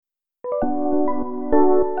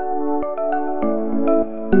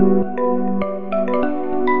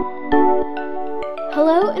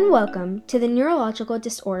welcome to the Neurological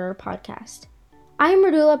Disorder Podcast. I am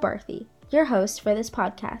Radula Barthy, your host for this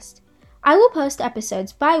podcast. I will post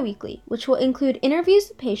episodes bi-weekly, which will include interviews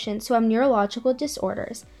with patients who have neurological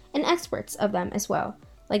disorders and experts of them as well,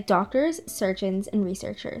 like doctors, surgeons, and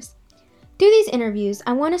researchers. Through these interviews,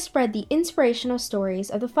 I want to spread the inspirational stories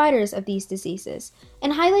of the fighters of these diseases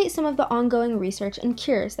and highlight some of the ongoing research and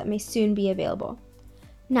cures that may soon be available.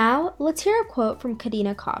 Now, let's hear a quote from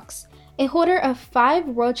Kadina Cox, a holder of 5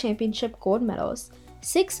 World Championship gold medals,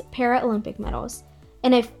 6 Paralympic medals,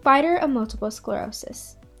 and a fighter of multiple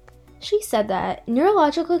sclerosis. She said that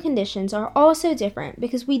neurological conditions are all so different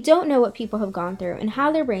because we don't know what people have gone through and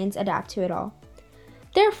how their brains adapt to it all.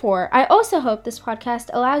 Therefore, I also hope this podcast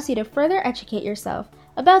allows you to further educate yourself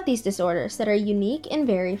about these disorders that are unique and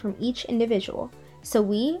vary from each individual, so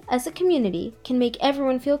we, as a community, can make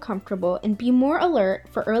everyone feel comfortable and be more alert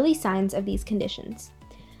for early signs of these conditions.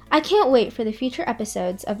 I can't wait for the future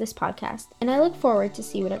episodes of this podcast, and I look forward to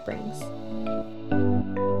see what it brings.